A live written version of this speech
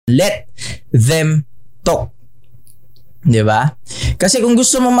let them talk. Diba? Kasi kung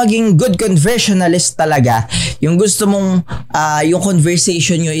gusto mong maging good conversationalist talaga, yung gusto mong yung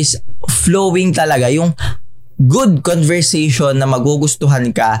conversation nyo is flowing talaga, yung good conversation na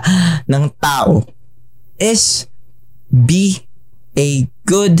magugustuhan ka ng tao, is be a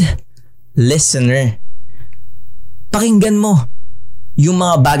good listener. Pakinggan mo yung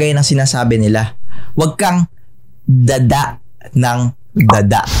mga bagay na sinasabi nila. Huwag kang dada ng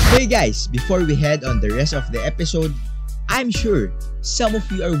dada. Hey guys, before we head on the rest of the episode, I'm sure some of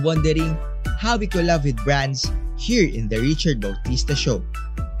you are wondering how we collab with brands here in the Richard Bautista Show.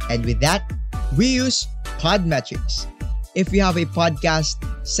 And with that, we use Podmetrics. If you have a podcast,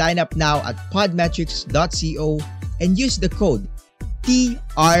 sign up now at podmetrics.co and use the code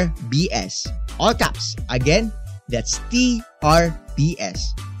TRBS. All caps. Again, that's TRBS.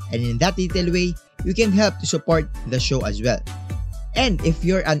 And in that little way, you can help to support the show as well. And if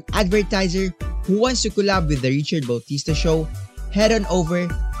you're an advertiser who wants to collab with the Richard Bautista Show, head on over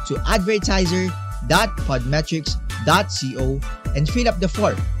to advertiser.podmetrics.co and fill up the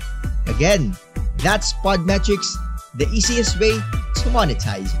form. Again, that's Podmetrics, the easiest way to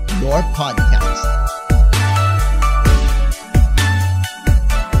monetize your podcast.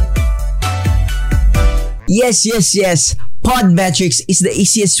 Yes. Podmetrics is the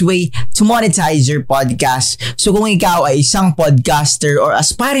easiest way to monetize your podcast. So kung ikaw ay isang podcaster or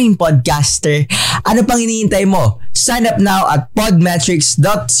aspiring podcaster, ano pang hinihintay mo? Sign up now at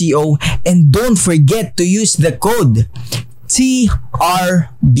podmetrics.co and don't forget to use the code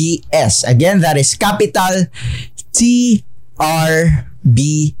TRBS. Again, that is capital TRBS.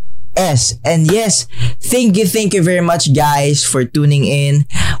 And yes, thank you very much guys for tuning in.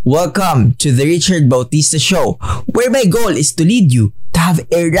 Welcome to the Richard Bautista Show, where my goal is to lead you to have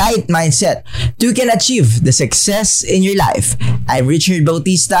a right mindset so you can achieve the success in your life. I'm Richard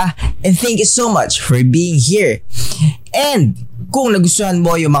Bautista and thank you so much for being here. And kung nagustuhan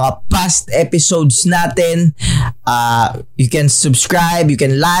mo yung mga past episodes natin, you can subscribe, you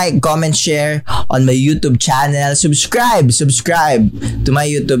can like, comment, share on my YouTube channel. Subscribe to my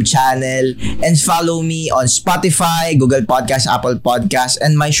YouTube channel and follow me on Spotify, Google Podcast, Apple Podcast,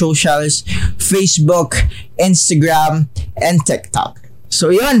 and my socials, Facebook, Instagram, and TikTok.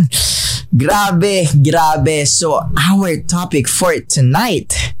 So yun, grabe. So our topic for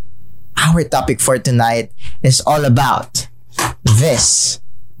tonight is all about this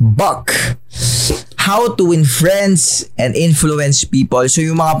book, How to Win Friends and Influence People. So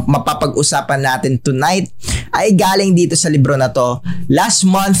yung mga mapapag-usapan natin tonight ay galing dito sa libro na to. Last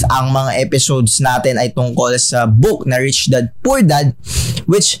month, ang mga episodes natin ay tungkol sa book na Rich Dad Poor Dad,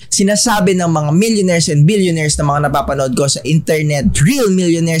 which sinasabi ng mga millionaires and billionaires na mga napapanood ko sa internet, real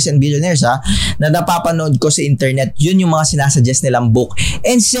millionaires and billionaires na napapanood ko sa internet, yun yung mga sinasuggest nilang book.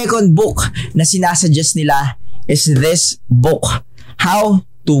 And second book na sinasuggest nila is this book, How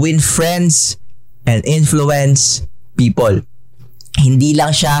to Win Friends and Influence People. Hindi lang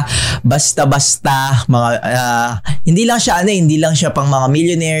siya basta-basta mga hindi lang siya pang mga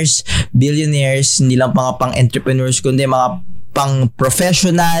millionaires, billionaires, hindi lang pang entrepreneurs, kundi mga pang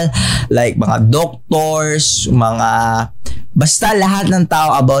professional like mga doctors, mga basta lahat ng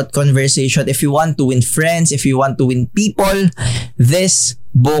tao about conversation. If you want to win friends, if you want to win people, this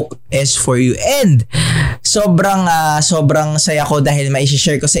book is for you. And sobrang saya ko dahil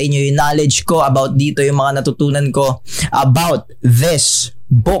mai-share ko sa inyo yung knowledge ko about dito, yung mga natutunan ko about this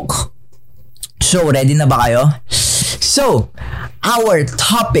book. So, ready na ba kayo? So, our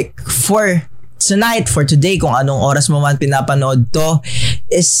topic for tonight, for today, kung anong oras mo man pinapanood to,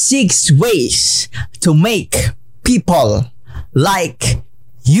 is 6 ways to make people like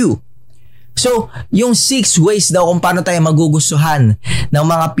you. So, yung 6 ways daw kung paano tayo magugustuhan ng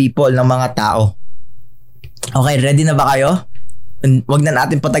mga people, ng mga tao. Okay, ready na ba kayo? Wag na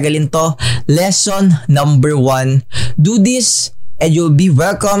natin patagalin to. Lesson number 1. Do this and you'll be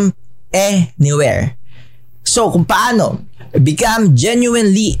welcome anywhere. So, kung paano become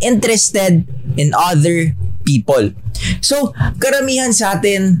genuinely interested in other people. So, karamihan sa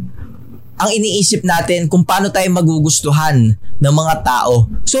atin, ang iniisip natin kung paano tayo magugustuhan ng mga tao.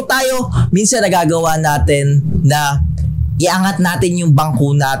 So tayo, minsan nagagawa natin na iangat natin yung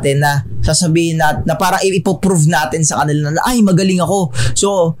bangko natin, na sasabihin natin, na para ipoprove natin sa kanila na, ay, magaling ako.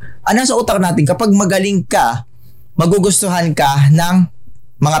 So, nasa utak natin, kapag magaling ka, magugustuhan ka ng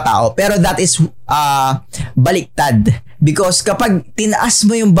mga tao. Pero that is baliktad. Because kapag tinaas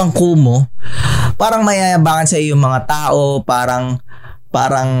mo yung bangko mo, parang mayayabangan sa iyo yung mga tao, parang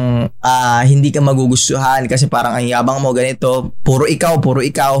hindi ka magugustuhan kasi parang ang yabang mo, ganito, puro ikaw.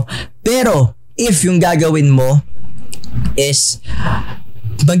 Pero if yung gagawin mo is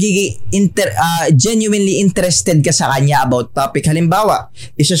genuinely interested ka sa kanya about topic. Halimbawa,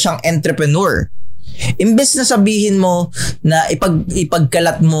 isa siyang entrepreneur. Imbes na sabihin mo na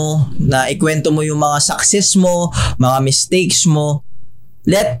ipagkalat mo, na ikwento mo yung mga success mo, mga mistakes mo,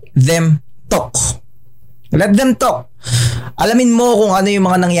 let them talk. Let them talk. Alamin mo kung ano yung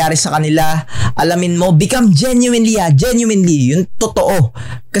mga nangyari sa kanila. Alamin mo, become genuinely, yung totoo.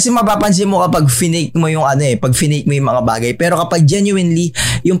 Kasi mapapansin mo kapag finake mo yung pag finake mo yung mga bagay. Pero kapag genuinely,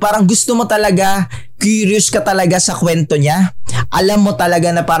 yung parang gusto mo talaga, curious ka talaga sa kwento niya, alam mo talaga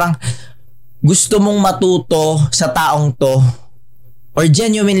na parang gusto mong matuto sa taong to, or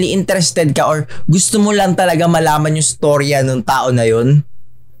genuinely interested ka, or gusto mo lang talaga malaman yung storya ng tao na yun,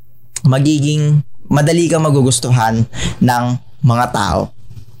 magiging madali kang magugustuhan ng mga tao.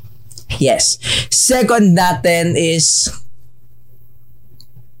 Yes. Second natin is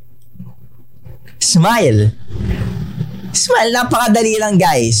smile. Smile. Napakadali lang,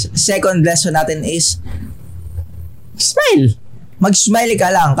 guys. Second lesson natin is smile. Mag-smile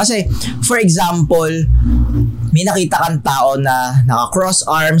ka lang. Kasi, for example, may nakita kang tao na naka-cross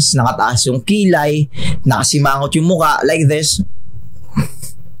arms, nakataas yung kilay, nakasimangot yung muka, like this.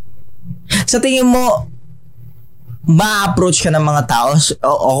 Sa tingin mo, ma-approach ka ng mga tao,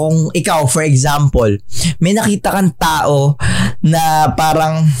 o kung ikaw, for example, may nakita kang tao na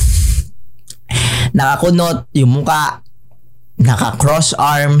parang nakakunot yung muka, naka-cross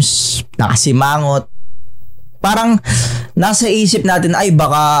arms, nakasimangot, parang nasa isip natin, ay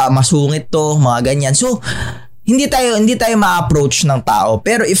baka masungit to, mga ganyan. So, hindi tayo ma-approach ng tao.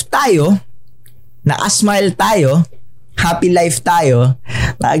 Pero if tayo, naka-smile tayo, happy life tayo,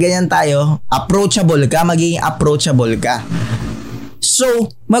 ganyan tayo, approachable ka, magiging approachable ka. So,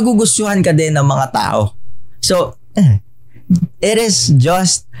 magugustuhan ka din ng mga tao. So, it is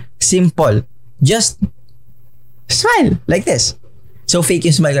just simple. Just smile like this. So, fake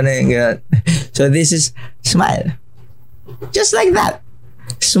yung smile ka na yun. So, this is smile. Just like that.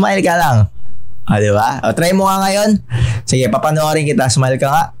 Smile ka lang. Diba? Try mo nga ngayon. Sige, papanoorin kita. Smile ka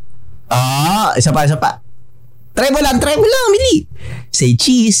nga. Isa pa. Try mo lang, Mili. Say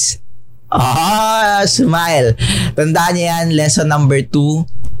cheese. Smile. Tandaan niyo yan, lesson number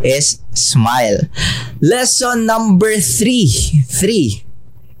 2 is smile. Lesson number 3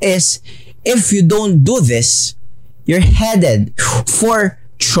 is, if you don't do this, you're headed for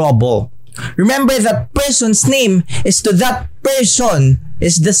trouble. Remember, that person's name is to that person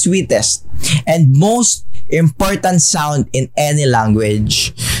is the sweetest and most important sound in any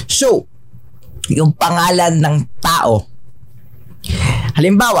language. So, yung pangalan ng tao.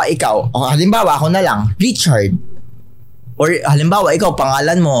 Halimbawa, ikaw, o halimbawa ako na lang, Richard. Or halimbawa, ikaw,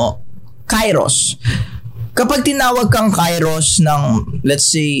 pangalan mo, Kairos. Kapag tinawag kang Kairos ng,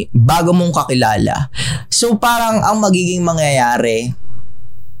 let's say, bago mong kakilala, so parang ang magiging mangyayari,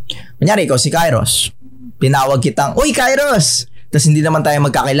 kunyari, ikaw si Kairos, pinawag kitang, uy, Kairos! Tapos hindi naman tayo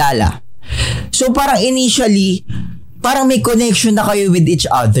magkakilala. So parang initially, parang may connection na kayo with each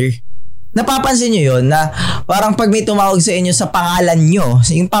other. Napapansin nyo yun na parang pag may tumawag sa inyo sa pangalan nyo,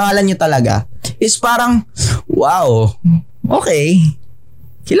 yung pangalan nyo talaga, is parang, wow, okay,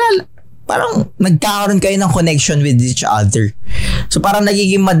 kilala. Parang nagkakaroon kayo ng connection with each other. So parang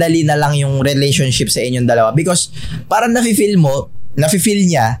nagiging madali na lang yung relationship sa inyong dalawa because parang nafe-feel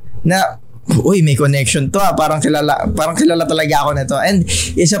niya na, uy, may connection to parang kilala talaga ako nito. And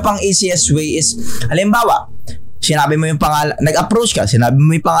isa pang easiest way is, halimbawa, sinabi mo yung pangalan, nag-approach ka, sinabi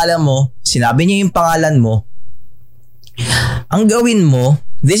mo yung pangalan mo, sinabi niya yung pangalan mo, ang gawin mo,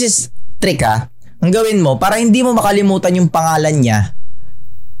 this is trick ang gawin mo, para hindi mo makalimutan yung pangalan niya,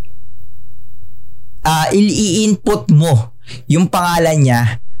 i-input mo yung pangalan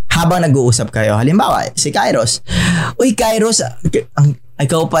niya habang nag-uusap kayo. Halimbawa, si Kairos, uy Kairos,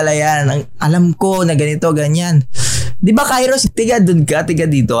 ikaw pala yan, alam ko na ganito, ganyan. Di ba Kairos, tiga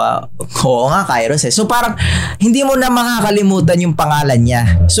dito. Oo nga Kairos So parang hindi mo na makakalimutan yung pangalan niya.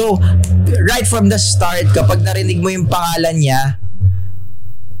 So right from the start, kapag narinig mo yung pangalan niya,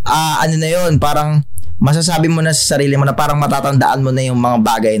 ano na yun, parang masasabi mo na sa sarili mo na parang matatandaan mo na yung mga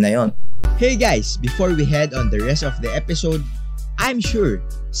bagay na yun. Hey guys, before we head on the rest of the episode, I'm sure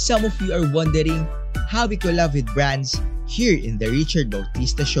some of you are wondering how we collab with brands here in the Richard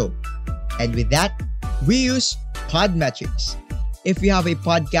Bautista Show. And with that, we use Podmetrics. If you have a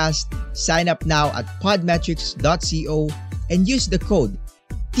podcast, sign up now at podmetrics.co and use the code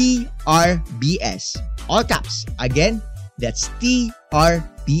TRBS. All caps. Again, that's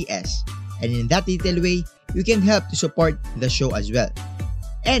TRBS. And in that little way, you can help to support the show as well.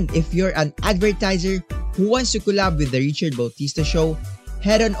 And if you're an advertiser who wants to collab with the Richard Bautista Show,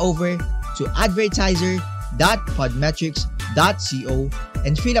 head on over to advertiser.podmetrics.co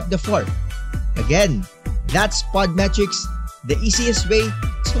and fill up the form. Again, that's Podmetrics, the easiest way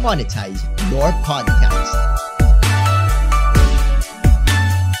to monetize your podcast.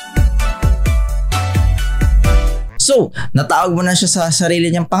 So, natawag mo na siya sa sarili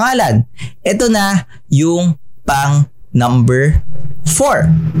niyang pangalan. Ito na yung pang number 4.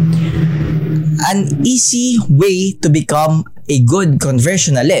 An easy way to become a good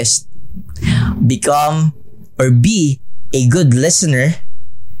conversationalist. Become or be a good listener.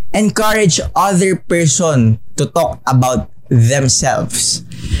 Encourage other person to talk about themselves.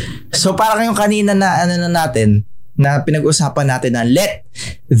 So parang yung kanina na natin na pinag-usapan natin na let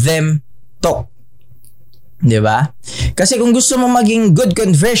them talk. 'Di ba? Kasi kung gusto mong maging good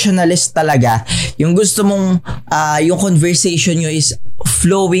conversationalist talaga, yung gusto mong yung conversation nyo is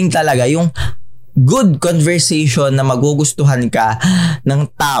flowing talaga, yung good conversation na magugustuhan ka ng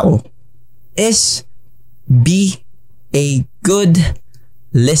tao is be a good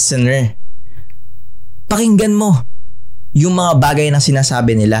listener. Pakinggan mo yung mga bagay na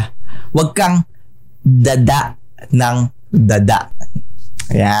sinasabi nila. Huwag kang dada ng dada.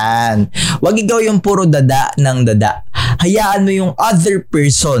 Ayan. Huwag ikaw yung puro dada ng dada. Hayaan mo yung other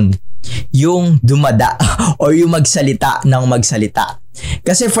person yung dumada or yung magsalita ng magsalita.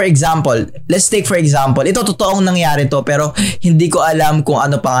 Kasi for example, let's take for example, ito totoong nangyari to pero hindi ko alam kung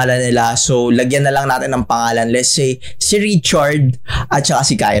ano pangalan nila. So, lagyan na lang natin ng pangalan. Let's say, si Richard at saka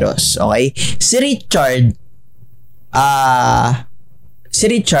si Kairos. Okay? Si Richard,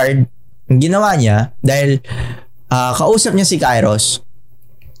 ang ginawa niya, dahil kausap niya si Kairos,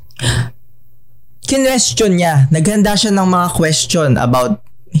 kinwestiyon niya, naghanda siya ng mga question about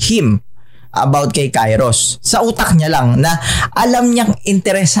him, about kay Kairos. Sa utak niya lang na alam niyang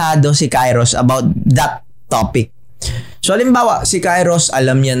interesado si Kairos about that topic. So halimbawa, si Kairos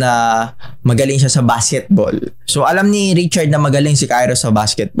alam niya na magaling siya sa basketball. So alam ni Richard na magaling si Kairos sa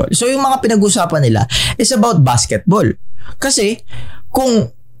basketball. So yung mga pinag-usapan nila is about basketball. Kasi kung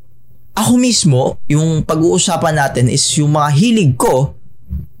ako mismo, yung pag-uusapan natin is yung mga hilig ko,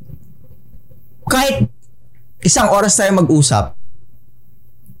 kahit isang oras tayo mag-usap,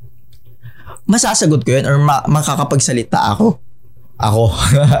 masasagot ko yun or makakapagsalita ako.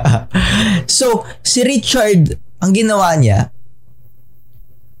 So, si Richard, ang ginawa niya,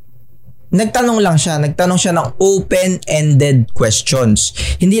 nagtanong siya ng open-ended questions.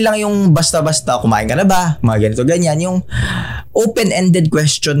 Hindi lang yung basta-basta, kumain ka na ba? Mga ganito, ganyan. Yung open-ended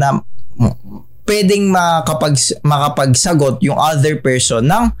question na pwedeng makapagsagot yung other person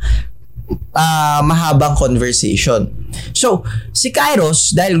ng mahabang conversation. So, si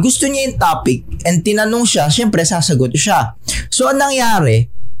Kairos, dahil gusto niya yung topic and tinanong siya, syempre sasagot siya. So, ang nangyari,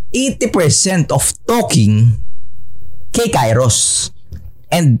 80% of talking kay Kairos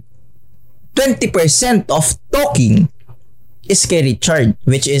and 20% of talking is kay Richard,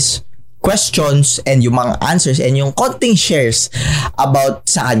 which is questions and yung mga answers and yung konting shares about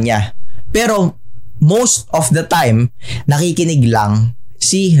sa kanya. Pero, most of the time, nakikinig lang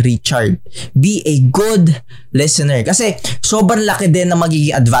si Richard. Be a good listener. Kasi sobrang laki din na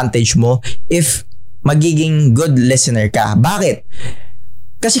magiging advantage mo if magiging good listener ka. Bakit?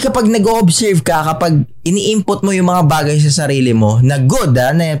 Kasi kapag nag-observe ka, kapag ini-input mo yung mga bagay sa sarili mo na good,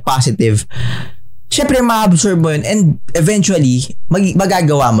 na positive, syempre ma-absorb mo yun and eventually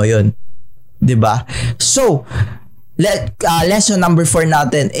magagawa mo yun. 'Di ba? So, lesson number 4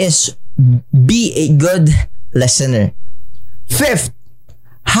 natin is be a good listener. 5th,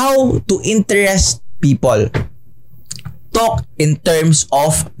 how to interest people. Talk in terms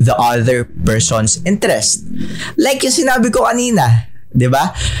of the other person's interest. Like yung sinabi ko kanina, 'di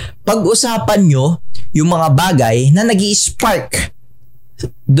ba? Pag-usapan nyo yung mga bagay na nag-i-spark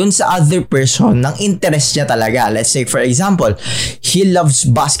dun sa other person ng interest niya talaga. Let's say for example, he loves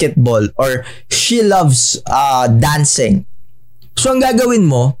basketball or she loves dancing. So ang gagawin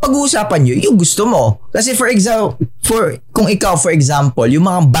mo, pag-uusapan nyo yung gusto mo. Kasi kung ikaw for example, yung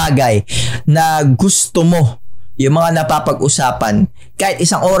mga bagay na gusto mo, yung mga napapag-usapan, kahit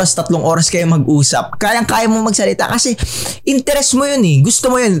 1 oras, 3 oras kayo mag-usap, kaya mo magsalita kasi interest mo yun eh. Gusto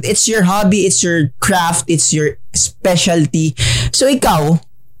mo yun. It's your hobby, it's your craft, it's your specialty. So ikaw,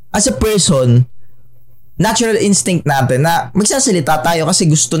 as a person, natural instinct natin na magsasalita tayo kasi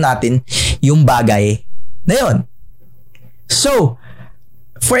gusto natin yung bagay na yun. So,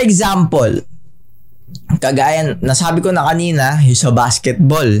 for example, kagaya nasabi ko na kanina, yung sa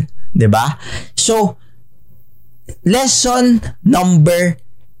basketball, 'di ba? So, lesson number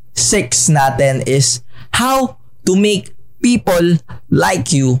 6 natin is how to make people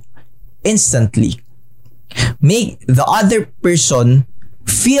like you instantly. Make the other person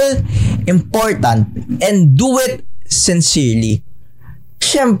feel important and do it sincerely.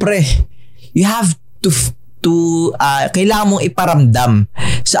 syempre, you have kailangan mong iparamdam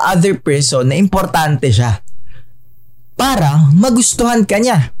sa other person na importante siya para magustuhan ka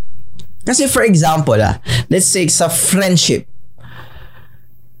niya. Kasi for example, let's say sa friendship,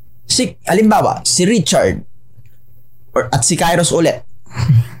 halimbawa, si Richard at si Kairos ulit.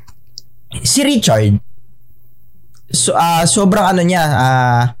 Si Richard, sobrang ano niya,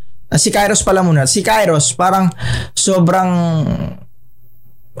 si Kairos pala muna. Si Kairos parang sobrang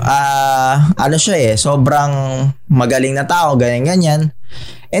ano siya sobrang magaling na tao, ganyan.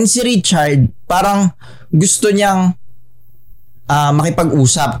 And si Richard, parang gusto niyang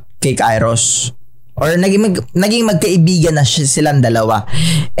makipag-usap kay Kairos. Or naging magkaibigan na silang dalawa.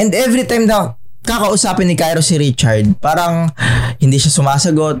 And every time na kakausapin ni Kairos si Richard, parang hindi siya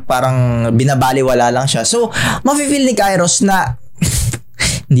sumasagot, parang binabaliwala lang siya. So, mafe-feel ni Kairos na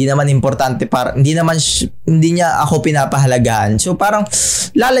hindi naman importante, hindi niya ako pinapahalagahan. So parang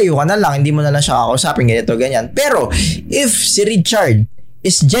lalayo ka na lang, hindi mo na lang siya kakausapin, ganito, ganyan. Pero if si Richard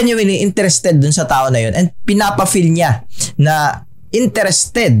is genuinely interested dun sa tao na yun and pinapa-feel niya na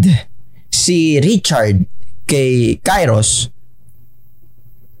interested si Richard kay Kairos,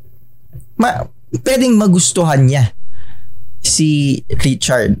 pwedeng magustuhan niya si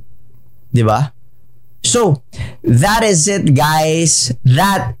Richard, di ba? So, that is it, guys.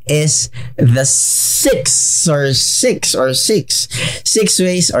 That is the six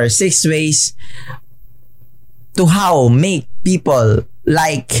ways to how make people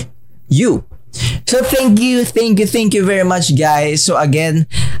like you. So, thank you very much, guys. So, again,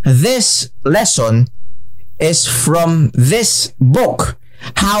 this lesson is from this book,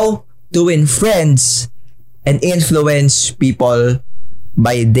 How to Win Friends and Influence People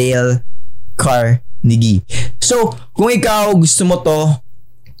by Dale Carnegie. So, kung ikaw gusto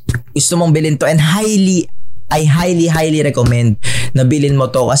mong bilhin to, and I highly recommend na bilhin mo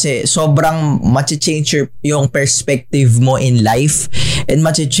to kasi sobrang machi-change yung perspective mo in life and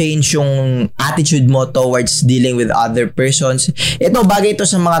machi-change yung attitude mo towards dealing with other persons. Ito, bagay ito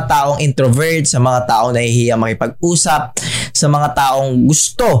sa mga taong introvert, sa mga taong nahihiya makipag-usap, sa mga taong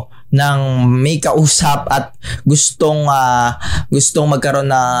gusto ng may kausap at gustong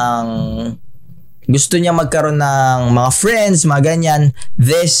gusto niya magkaroon ng mga friends, mga ganyan.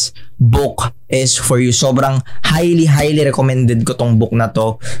 This book is for you. Sobrang highly recommended ko tong book na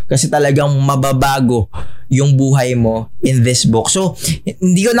to kasi talagang mababago yung buhay mo in this book. So,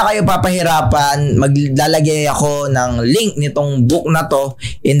 hindi ko na kayo papahirapan. Maglalagay ako ng link nitong book na to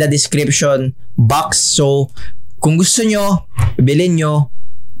in the description box. So, kung gusto nyo, bilhin nyo.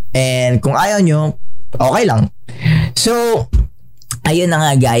 And kung ayaw nyo, okay lang. So, ayun na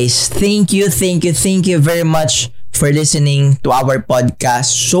nga, guys. Thank you very much for listening to our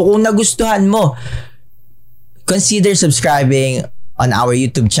podcast. So kung nagustuhan mo, consider subscribing on our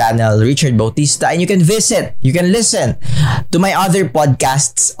YouTube channel, Richard Bautista, and you can listen to my other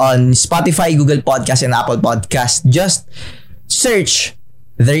podcasts on Spotify, Google Podcast, and Apple Podcast. Just search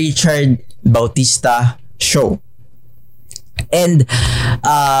The Richard Bautista Show. And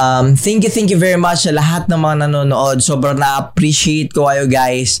thank you very much sa lahat ng mga nanonood. Sobrang na-appreciate ko kayo,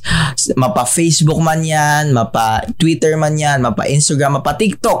 guys. Mapa Facebook man yan, mapa Twitter man yan, mapa Instagram, mapa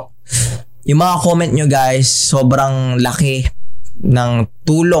TikTok. Yung mga comment nyo, guys, sobrang laki ng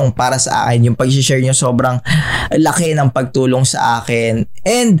tulong para sa akin. Yung pag-share nyo, sobrang laki ng pagtulong sa akin.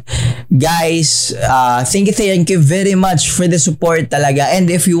 And guys, thank you very much for the support talaga.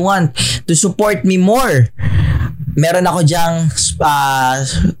 And if you want to support me more, meron ako dyang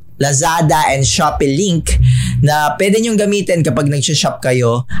Lazada and Shopee link na pwede nyong gamitin kapag nag-shop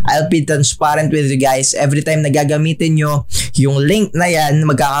kayo. I'll be transparent with you guys. Every time na gagamitin nyo yung link na yan,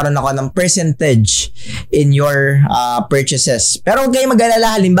 magkakaroon ako ng percentage in your purchases. Pero huwag kayong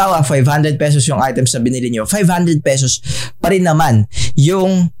mag-alala, halimbawa 500 pesos yung items na binili nyo, 500 pesos pa rin naman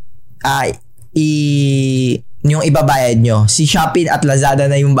yung yung ibabayad nyo. Si Shopee at Lazada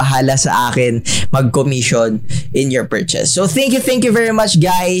na yung bahala sa akin mag-commission in your purchase. So thank you very much,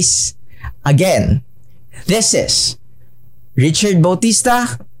 guys. Again, this is Richard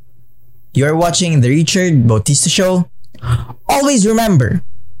Bautista. You're watching The Richard Bautista Show. Always remember,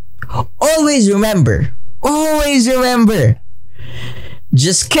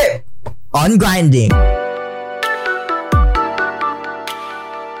 just keep on grinding.